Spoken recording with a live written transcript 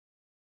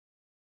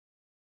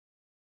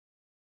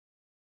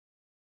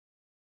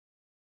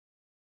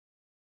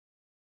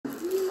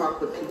talk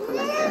with people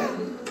like that,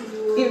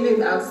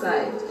 even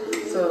outside.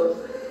 So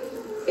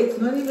it's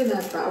not even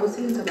about, I was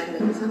telling somebody,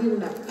 like, it's not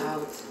even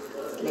about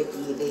like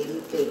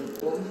anything,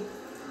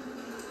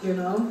 you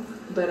know?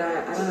 But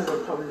I don't have a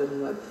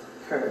problem with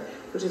her,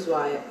 which is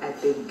why I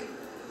think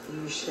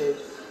you should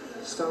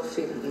start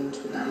feeding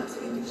into Nana's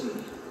energy.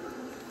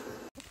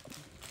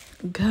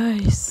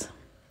 Guys,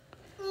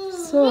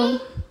 so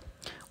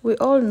we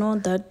all know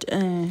that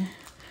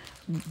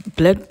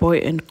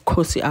Blackboy and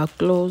Khosi are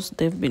close.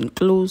 They've been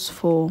close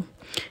for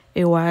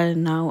a while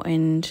now,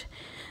 and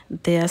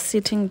they are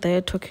sitting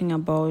there talking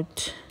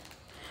about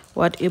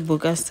what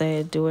Ibuka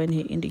said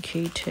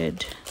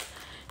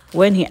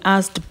when he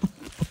asked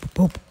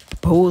both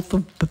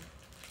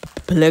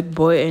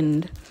Blackboy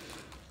and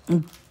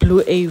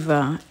Blue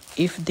Ava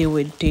if they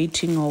were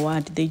dating or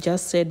what. They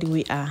just said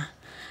we are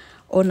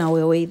on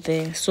our way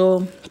there.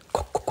 So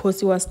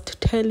Khosi was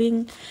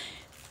telling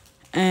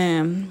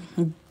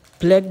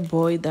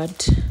Blackboy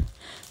that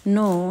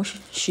no,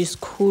 she's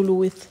cool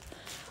with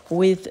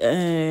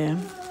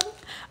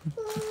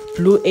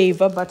Blue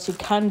Ava, but she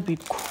can't be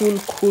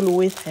cool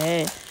with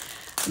her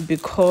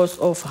because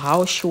of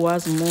how she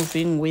was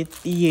moving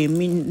with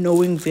Yemi,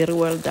 knowing very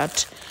well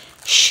that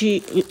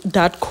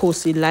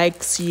Khosi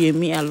likes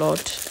Yemi a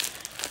lot.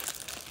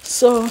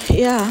 So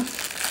yeah,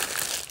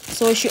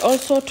 so she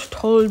also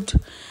told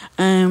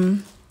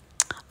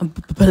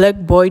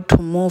Blackboy to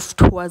move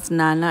towards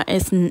Nana,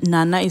 as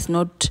Nana is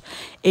not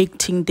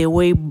acting the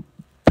way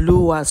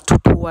Blue was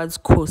towards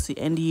Khosi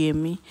and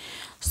Yemi.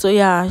 So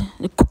yeah,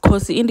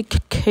 Khosi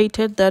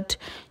indicated that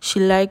she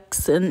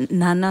likes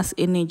Nana's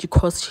energy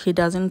because she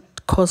doesn't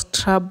cause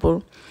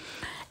trouble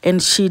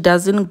and she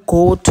doesn't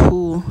go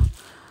to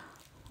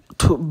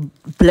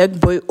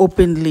Blackboy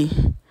openly,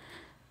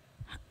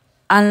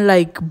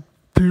 unlike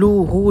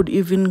Blue, who would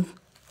even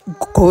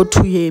go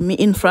to Yemi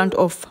in front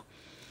of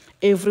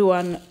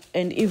everyone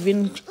and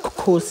even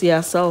Khosi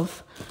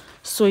herself.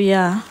 So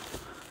yeah,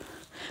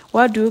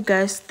 what do you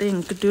guys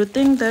think? Do you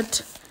think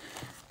that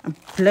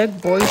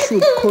Blackboy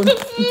should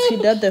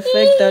consider the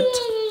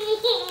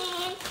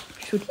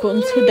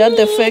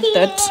fact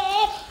that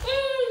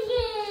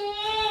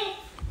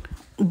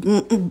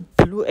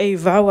Blue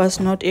Ava was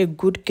not a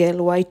good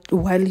girl while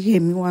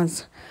Yemi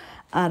was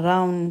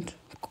around,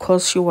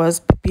 because she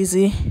was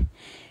busy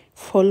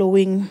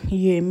following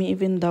Yemi,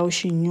 even though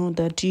she knew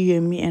that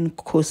Yemi and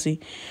Khosi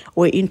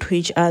were into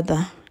each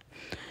other?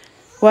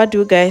 What do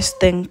you guys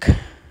think?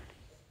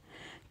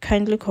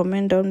 Kindly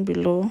comment down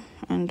below,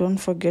 and don't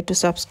forget to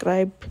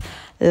subscribe,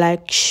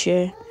 like,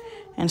 share,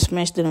 and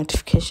smash the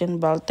notification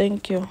bell.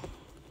 Thank you.